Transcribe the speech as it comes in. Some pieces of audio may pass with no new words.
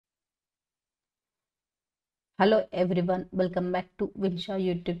Hello everyone, welcome back to Vinisha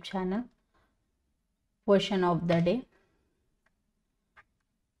YouTube channel. Question of the day.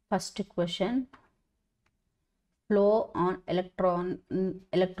 First question. Flow on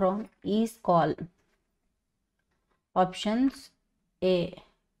electron is called. Options: A.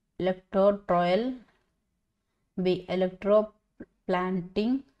 Electrotrail, B.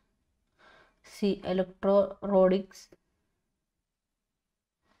 Electroplating, C. Electrorotics,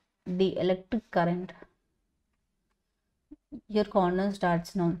 D. Electric current. Your corner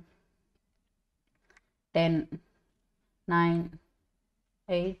starts now. 10, 9,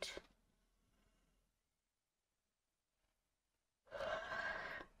 8,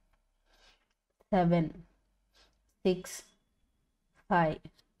 7, 6, 5,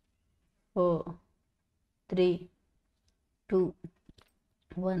 4, 3, 2,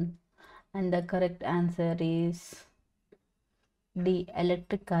 1. And the correct answer is D.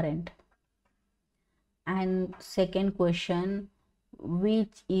 Electric current. And second question,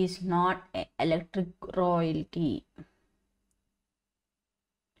 which is not electric royalty?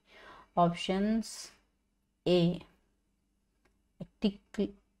 Options: A.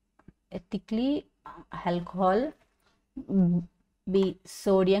 Ethically alcohol, B.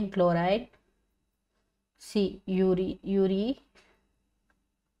 Sodium chloride, C. Urea,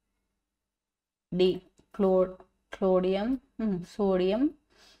 D. Sodium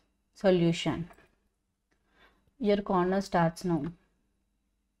solution. Your corner starts now.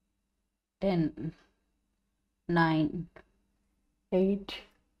 10, 9, 8,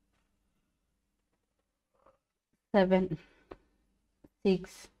 7,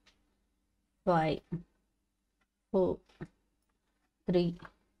 6, 5, 4, 3,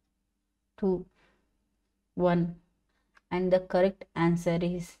 2, 1. And the correct answer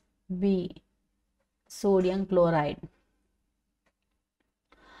is B. Sodium chloride.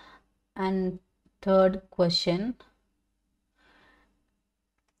 And third question,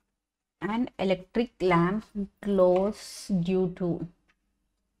 an electric lamp glows due to.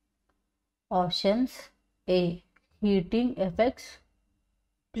 Options: A. Heating effects,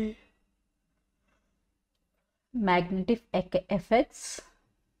 B. Magnetic effects,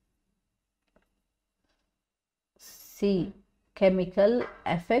 C. Chemical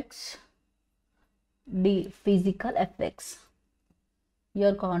effects, D. Physical effects.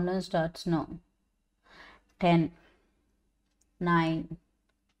 Your corner starts now. 10, 9,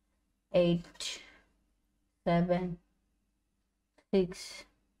 8, 7, 6,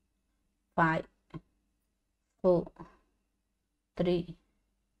 5, 4, 3,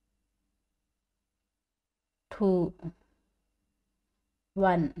 2,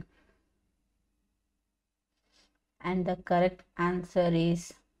 1. And the correct answer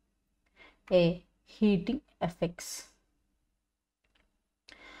is A. Heating effects.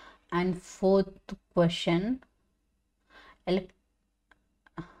 And fourth question, an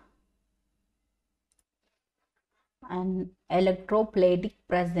electroplating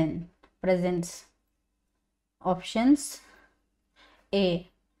presence. Options: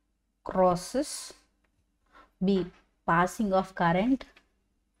 A. Crosses, B. Passing of current,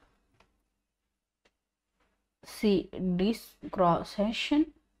 C.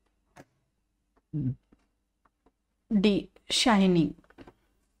 Dissociation, D. Shining.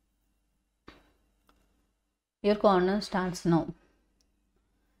 Your corner starts now.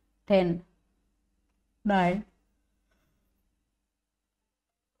 10, 9,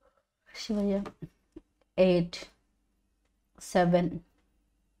 8, 7,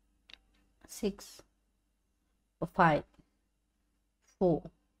 6, 5, 4,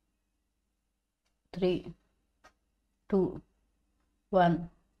 3, 2, 1.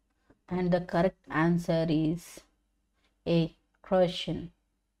 And the correct answer is A. Corrosion.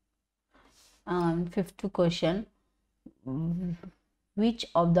 Fifth question, which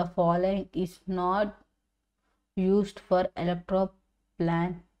of the following is not used for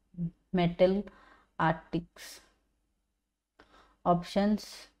electroplant metal artics?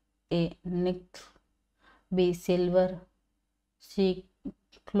 Options: A. Nickel, B. Silver, C.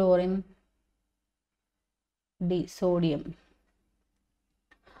 Chromium, D. Sodium.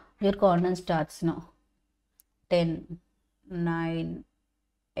 Your corner starts now. 10, 9,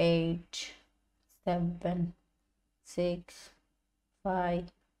 8, 7, 6,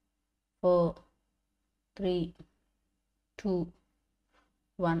 5, 4, 3, 2,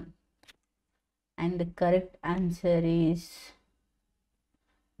 1. And the correct answer is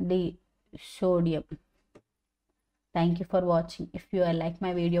D. Sodium. Thank you for watching. If you like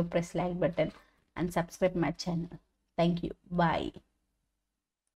my video, press like button and subscribe my channel. Thank you. Bye.